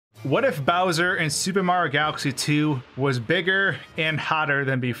What if Bowser in Super Mario Galaxy 2 was bigger and hotter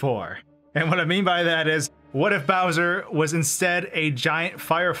than before? And what I mean by that is, what if Bowser was instead a giant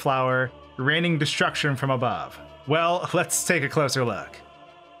fire flower raining destruction from above? Well, let's take a closer look.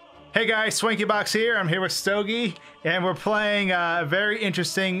 Hey guys, SwankyBox here. I'm here with Stowgee, and we're playing a very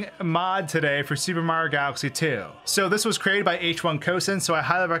interesting mod today for Super Mario Galaxy 2. So this was created by H1Kosen, so I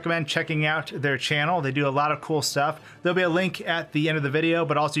highly recommend checking out their channel. They do a lot of cool stuff. There'll be a link at the end of the video,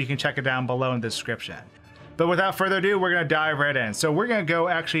 but also you can check it down below in the description. But without further ado, we're gonna dive right in. So we're gonna go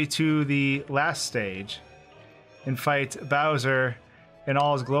actually to the last stage and fight Bowser in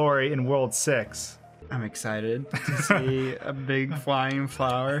all his glory in World 6. I'm excited to see a big flying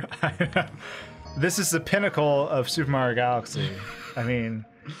flower. This is the pinnacle of Super Mario Galaxy. I mean,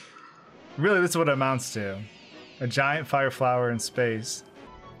 really, this is what it amounts to. A giant fire flower in space.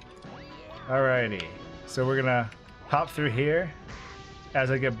 Alrighty, so we're gonna hop through here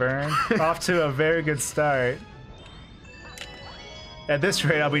as I get burned. Off to a very good start. At this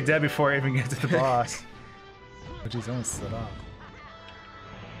rate, I'll be dead before I even get to the boss. Oh geez, I almost slid off.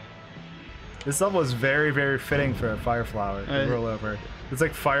 This level is very, very fitting for a fire flower to roll over. It's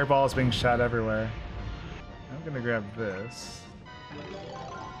like fireballs being shot everywhere. I'm gonna grab this.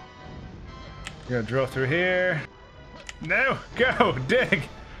 Gonna drill through here. No, go, dig.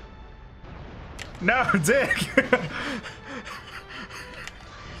 No, dig.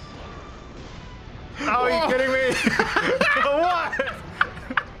 Oh, are you kidding me? What?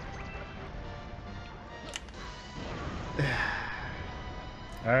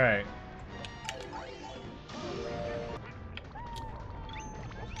 All right.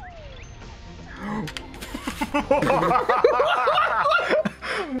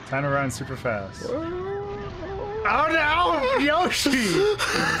 Time to run super fast. Oh no! Yoshi!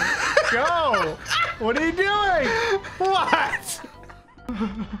 Go! What are you doing? What?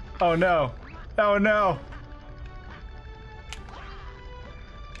 Oh no. Oh no.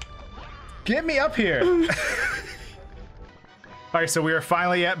 Get me up here! Alright, so we are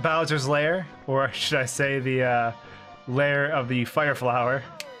finally at Bowser's lair, or should I say the lair of the fire flower.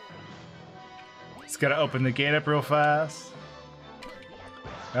 Just gotta open the gate up real fast.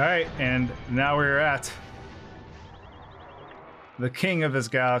 Alright, and now we're at the king of this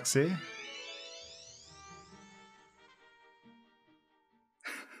galaxy.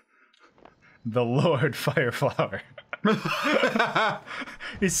 The Lord Fireflower.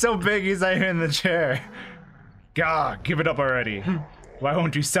 He's so big, he's not even in the chair. God, give it up already. Why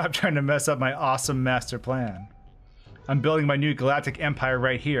won't you stop trying to mess up my awesome master plan? I'm building my new galactic empire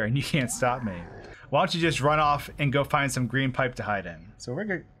right here, and you can't stop me. Why don't you just run off and go find some green pipe to hide in? So we're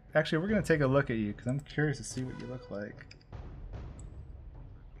gonna take a look at you because I'm curious to see what you look like.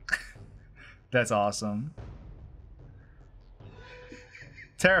 That's awesome.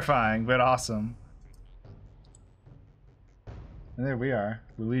 Terrifying, but awesome. And there we are,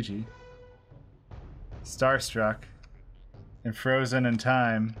 Luigi. Starstruck and frozen in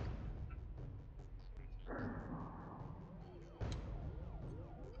time.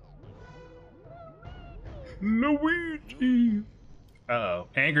 Luigi! Uh-oh.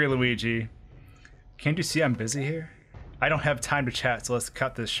 Angry Luigi. Can't you see I'm busy here? I don't have time to chat, so let's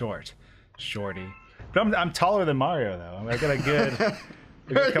cut this short. Shorty. But I'm taller than Mario, though. I got a good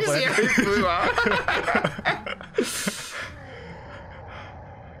couple of...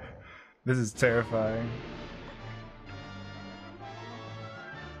 This is terrifying.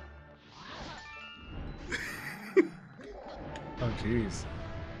 Oh, jeez.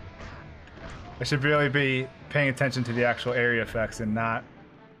 I should really be paying attention to the actual area effects and not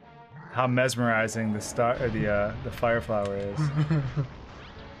how mesmerizing the fire flower is.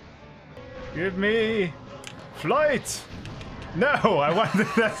 Give me flight! No,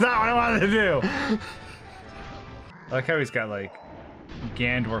 that's not what I wanted to do. I like how he's got like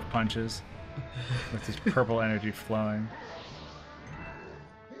Gandorf punches with his purple energy flowing.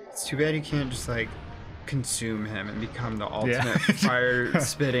 It's too bad you can't just like consume him and become the ultimate fire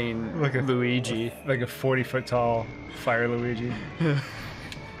spitting like Luigi. Like a 40-foot tall fire Luigi.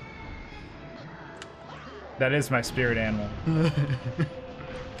 That is my spirit animal.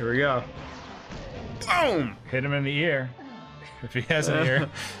 Here we go. Boom! Hit him in the ear. If he has an ear.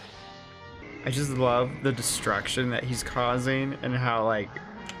 I just love the destruction that he's causing and how like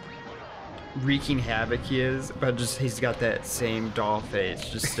wreaking havoc he is, but just he's got that same doll face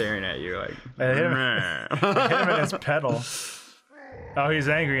just staring at you like I hit him in his pedal. Oh, he's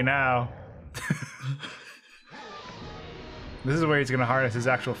angry now. This is where he's gonna harness his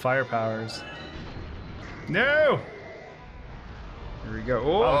actual fire powers. No! Here we go.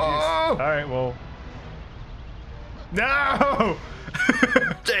 Oh, jeez. Alright, well. No!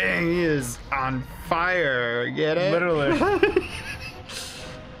 Dang, he is on fire. Get it? Literally.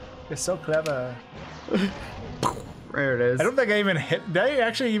 It's so clever. There it is. I don't think I even hit. Did I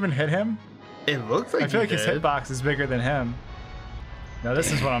actually even hit him? It looks like I feel like did. his hitbox is bigger than him. No,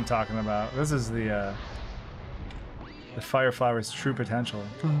 this is what I'm talking about. This is the fire flower's true potential.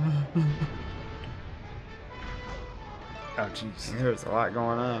 Oh, jeez. There's a lot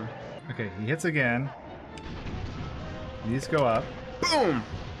going on. Okay, he hits again. These go up. Boom!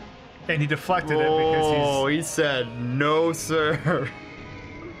 And he deflected it because he said, no, sir.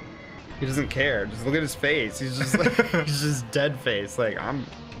 He doesn't care. Just look at his face. He's just like, he's just dead face. Like, I'm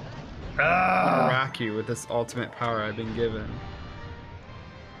gonna rock you with this ultimate power I've been given.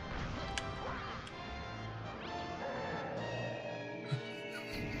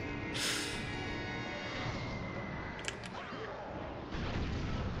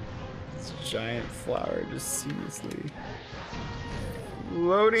 This giant flower just seamlessly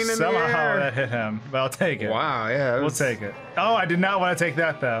loading in the somehow air. that hit him, but I'll take it. Wow, yeah. We'll take it. Oh, I did not want to take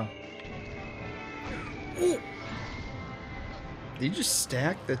that though. Did you just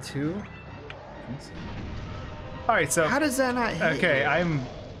stack the two? All right, so How does that not hit okay, you?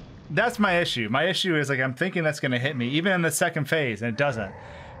 that's my issue. My issue is like I'm thinking that's gonna hit me, even in the second phase, and it doesn't.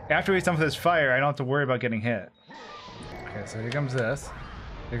 After he's done with his fire, I don't have to worry about getting hit. Okay, so here comes this.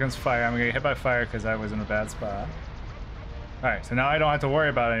 Here comes fire. I'm gonna get hit by fire because I was in a bad spot. All right, so now I don't have to worry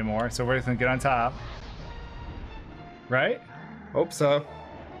about it anymore. So we're just gonna get on top, right? Hope so.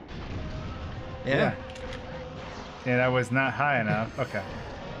 Yeah. And I was not high enough. Okay.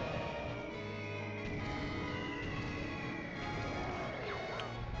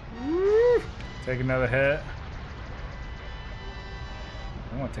 Take another hit.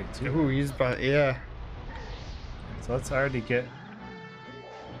 I want to take two. Ooh, he's about, yeah. So let's already get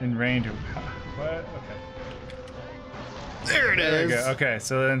in range of what? Okay. There it is. There we go. Okay,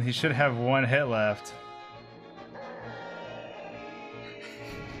 so then he should have one hit left.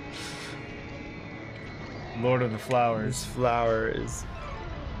 Lord of the Flowers. This flower is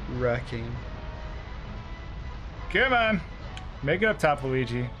wrecking. Come on. Make it up top,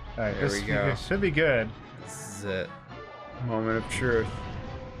 Luigi. All right, There this we go. should be good. This is it. Moment of truth.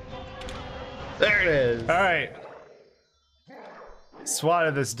 There it is. All right.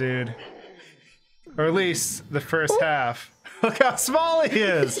 Swatted this dude. Or at least the first half. Look how small he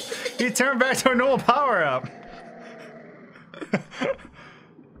is. He turned back to a normal power up.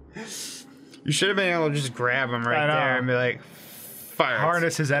 You should have been able to just grab him I right know. there and be like, fire.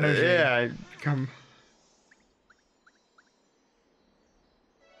 Harness his energy. Yeah, come.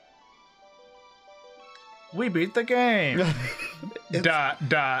 We beat the game. Dot,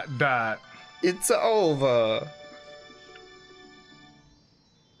 dot, dot. It's over.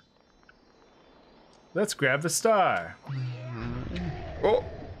 Let's grab the star. Oh,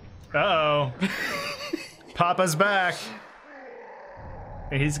 Uh-oh. Papa's back.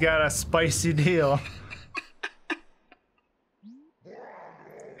 And he's got a spicy deal.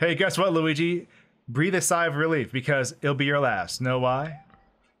 Hey, guess what, Luigi? Breathe a sigh of relief because it'll be your last. Know why?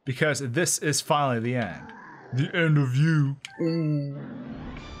 Because this is finally the end. The end of you.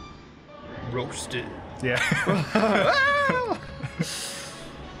 roasted. Yeah.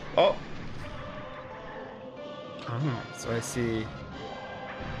 Oh. Oh, so I see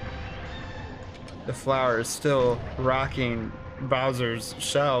the flower is still rocking Bowser's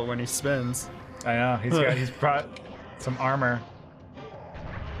shell when he spins. I know. He's brought some armor.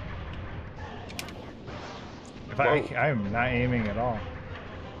 If I'm not aiming at all.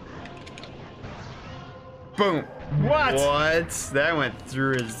 Boom. What? What? That went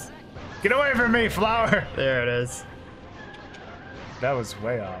through his... Get away from me, flower! There it is. That was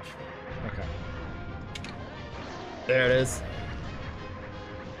way off. Okay. There it is.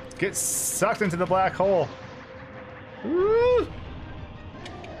 Get sucked into the black hole. Woo!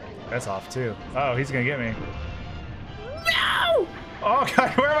 That's off too. Oh, he's gonna get me. No! Oh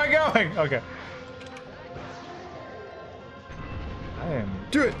god, where am I going? Okay. I am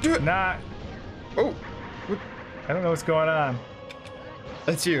Do it, do it. not. Oh, I don't know what's going on.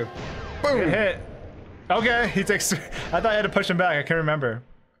 that's you. Get Boom. hit. Okay, he takes. I thought I had to push him back. I can't remember.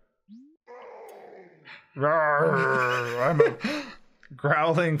 Rawr, I'm a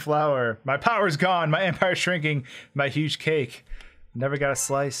growling flower. My power's gone. My empire's shrinking. My huge cake. Never got a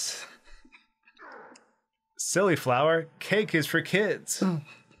slice. Silly flower. Cake is for kids.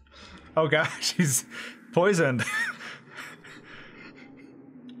 Oh gosh, he's poisoned.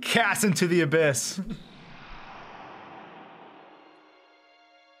 Cast into the abyss.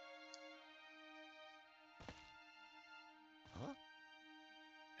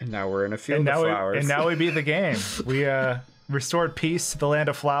 And now we're in a field of flowers. And now we beat the game. restored peace to the land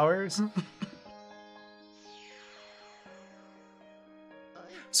of flowers.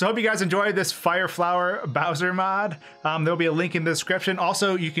 So I hope you guys enjoyed this Fire Flower Bowser mod. There'll be a link in the description.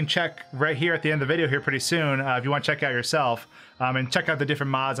 Also, you can check right here at the end of the video here pretty soon if you want to check out yourself and check out the different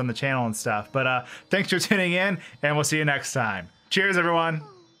mods on the channel and stuff. But thanks for tuning in, and we'll see you next time. Cheers, everyone.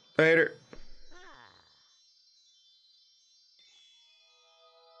 Later.